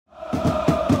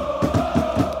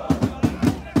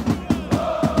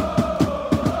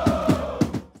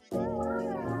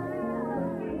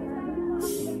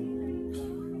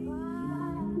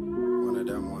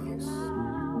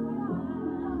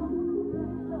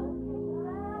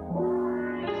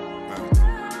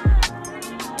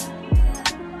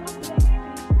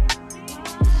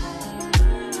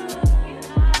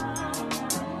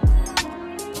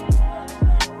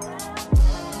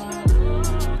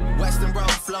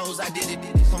knows I did it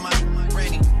for my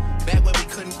granny. Back when we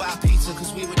couldn't buy pizza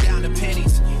cause we were down to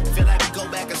pennies. Feel like we go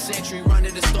back a century,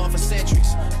 running the store for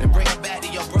centuries. And bring it back to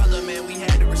your brother, man, we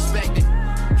had to respect it.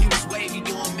 He was wavy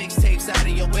doing mixtapes out of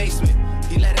your basement.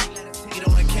 He let us eat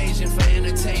on occasion for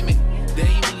entertainment.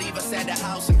 Didn't even leave us at the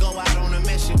house and go out on a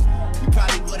mission. We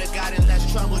probably would've got in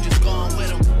less trouble just going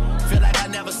with him. Feel like I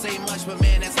never say much, but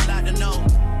man, that's a lot to know.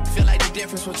 Feel like the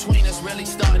difference between us really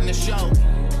starting to show.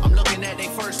 I'm looking at they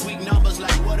first week numbers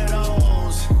like, what are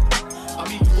those? I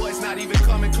mean, you boys not even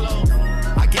coming close.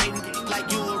 I gave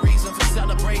like you a reason for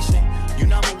celebration. You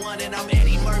number one and I'm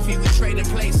Eddie Murphy, we trading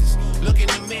places. Look in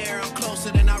the mirror, I'm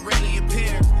closer than I really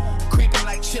appear. Creeping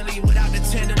like chili without the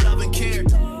tender love and care.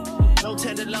 No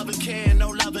tender love and care, no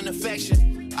love and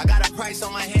affection. I got a price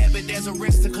on my head, but there's a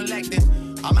risk to collecting.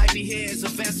 I might be here as a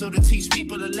vessel to teach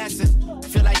people a lesson.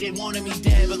 Feel like they wanted me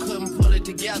dead, but couldn't pull it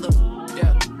together.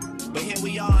 Yeah, but here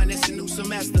we are and it's a new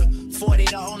semester. 40,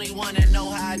 the only one that know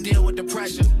how I deal with the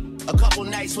pressure. A couple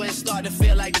nights where it started to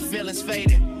feel like the feelings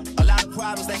faded. A lot of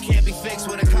problems that can't be fixed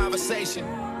with a conversation.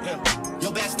 Yeah.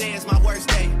 Your best day is my worst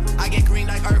day. I get green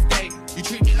like Earth Day. You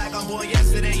treat me like I'm born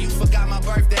yesterday. You forgot my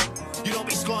birthday. You don't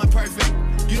be scoring perfect.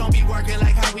 You don't be working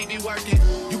like how we be working.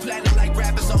 You platinum like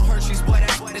rappers on Hershey's. Boy,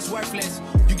 that's what it's worthless.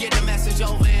 You get the message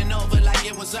over and over like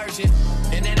it was urgent.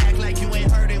 And then act like you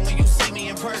ain't heard it when you see me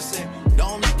in person. The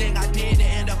only thing I did to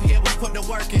end up here was put the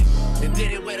work in. And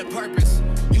did it with a purpose.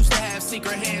 Used to have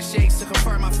secret handshakes to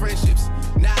confirm my friendships.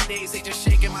 Nowadays they just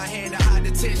shaking my hand to hide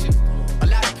the tension. A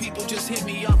lot of people just hit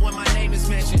me up when my name is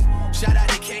mentioned. Shout out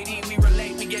to KD, we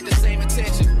relate, we get the same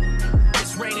attention.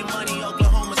 It's raining money,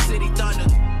 Oklahoma City Thunder.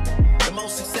 The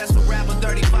most successful rapper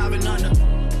 35 and under.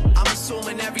 I'm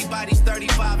assuming everybody's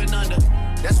 35 and under.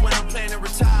 That's when I'm planning to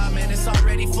retire, man, it's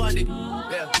already funded.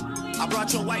 Yeah, I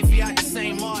brought your wifey out the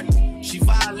same morning. She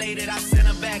violated, I sent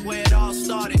her back where it all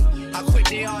started. How quick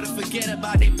they are to forget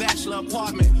about their bachelor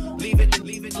apartment. Leave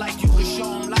it like you could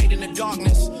show them light in the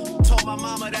darkness. Told my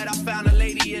mama that I found a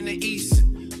lady in the east.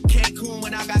 Cancun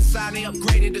when I got signed, they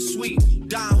upgraded the suite.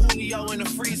 Don Julio in the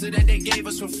freezer that they gave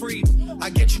us for free. I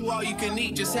get you all you can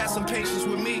eat, just have some patience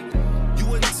with me. You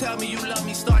wouldn't tell me you love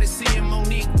me, started seeing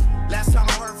Monique. Last time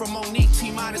I heard from Monique,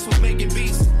 T-Minus was making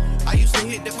beats. I used to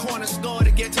hit the corner store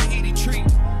to get Tahiti treat.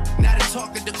 Now they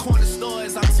talk at the corner store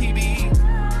as I'm TBE.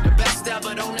 The best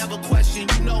ever, don't ever question,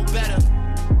 you know better.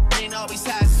 Ain't always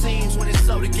how it seems when it's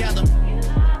so together.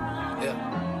 Yeah.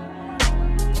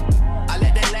 I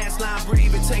let that last line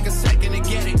breathe and take a second to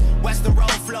get it. Western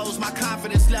road flows, my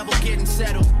confidence level getting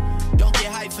settled. Don't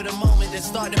get hyped for the moment, then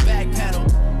start to backpedal.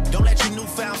 Don't let your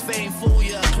newfound fame fool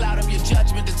you, cloud up your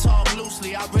judgment to talk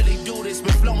loosely. I really do this,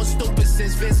 been flowing stupid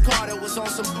since Vince Carter was on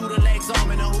some Buddha legs,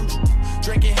 arm in a hooch.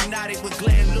 Drinking hypnotic with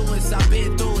Glenn Lewis, I've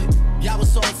been through it. Y'all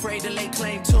was so afraid to lay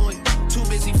claim to it. Too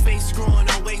busy face screwing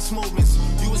on waist movements.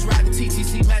 You was riding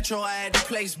TTC Metro, I had the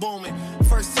place booming.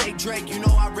 First take Drake, you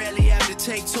know I rarely have to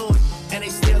take to it. And they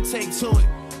still take to it.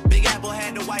 Big Apple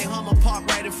had the white Hummer parked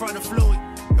right in front of Fluid.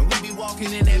 And we be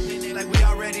walking in that minute like we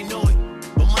already knew it.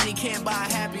 But money can't buy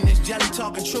happiness, jelly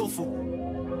talking truthful.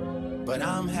 But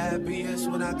I'm happiest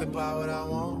when I can buy what I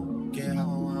want, get how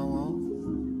I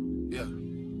want. Yeah,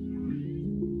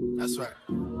 that's right.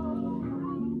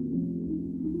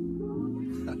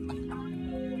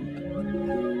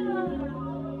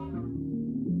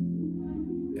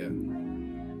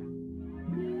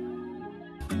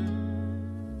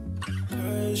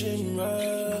 Persian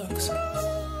rocks,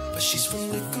 but she's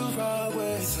from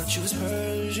Nicaragua. Thought she was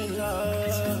Persian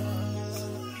love.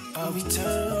 Are we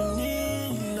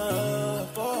turning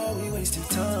up or are we wasting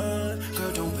time?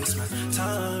 Girl, don't waste my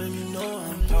time. You know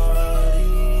I'm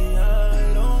partying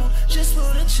alone. Just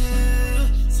wanna chill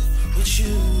with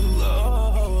you.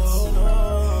 Oh no,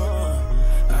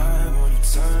 I wanna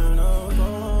turn up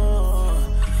on.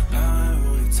 I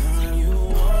wanna turn you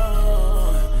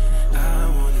on. I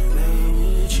wanna lay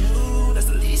with you. That's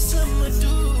the least I'ma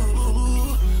do.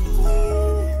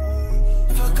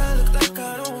 Fuck, I look like I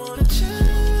don't wanna chill.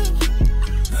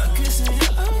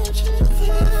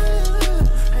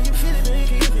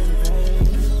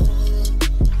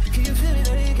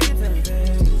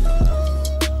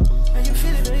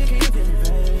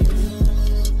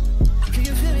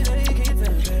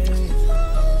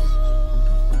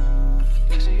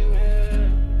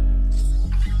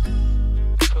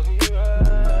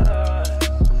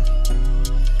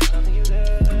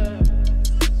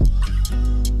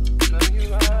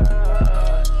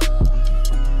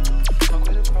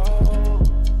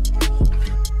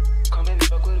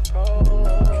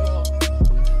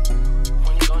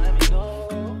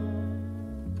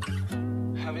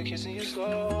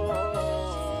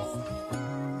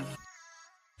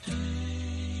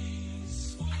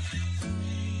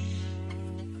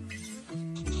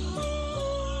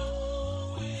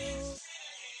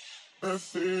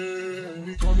 That's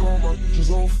it. Fuck all my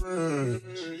bitches on fake.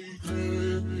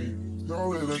 Don't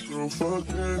let that girl fuck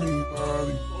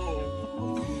anybody.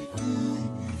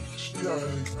 She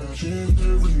ain't catching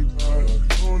everybody.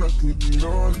 Don't have to be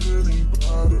on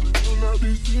anybody. Don't not be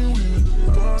seen with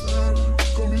anybody.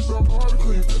 Gonna be so hard to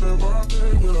clean that my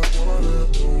bed when I want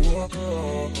it.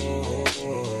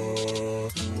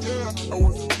 Yeah, I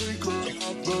want to take her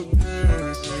out the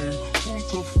game. Who's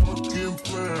the fucking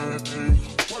play?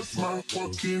 What's my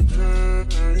fucking name?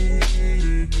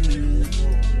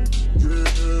 Yeah,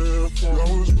 I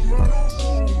was my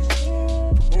own.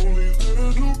 Only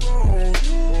let you wrong.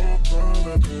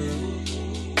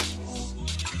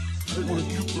 Hey, when a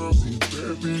cute girl sees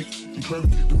bad bitch, you try to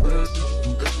keep the bad bitch, do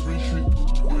every shit,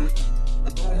 yeah.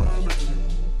 And don't mind that.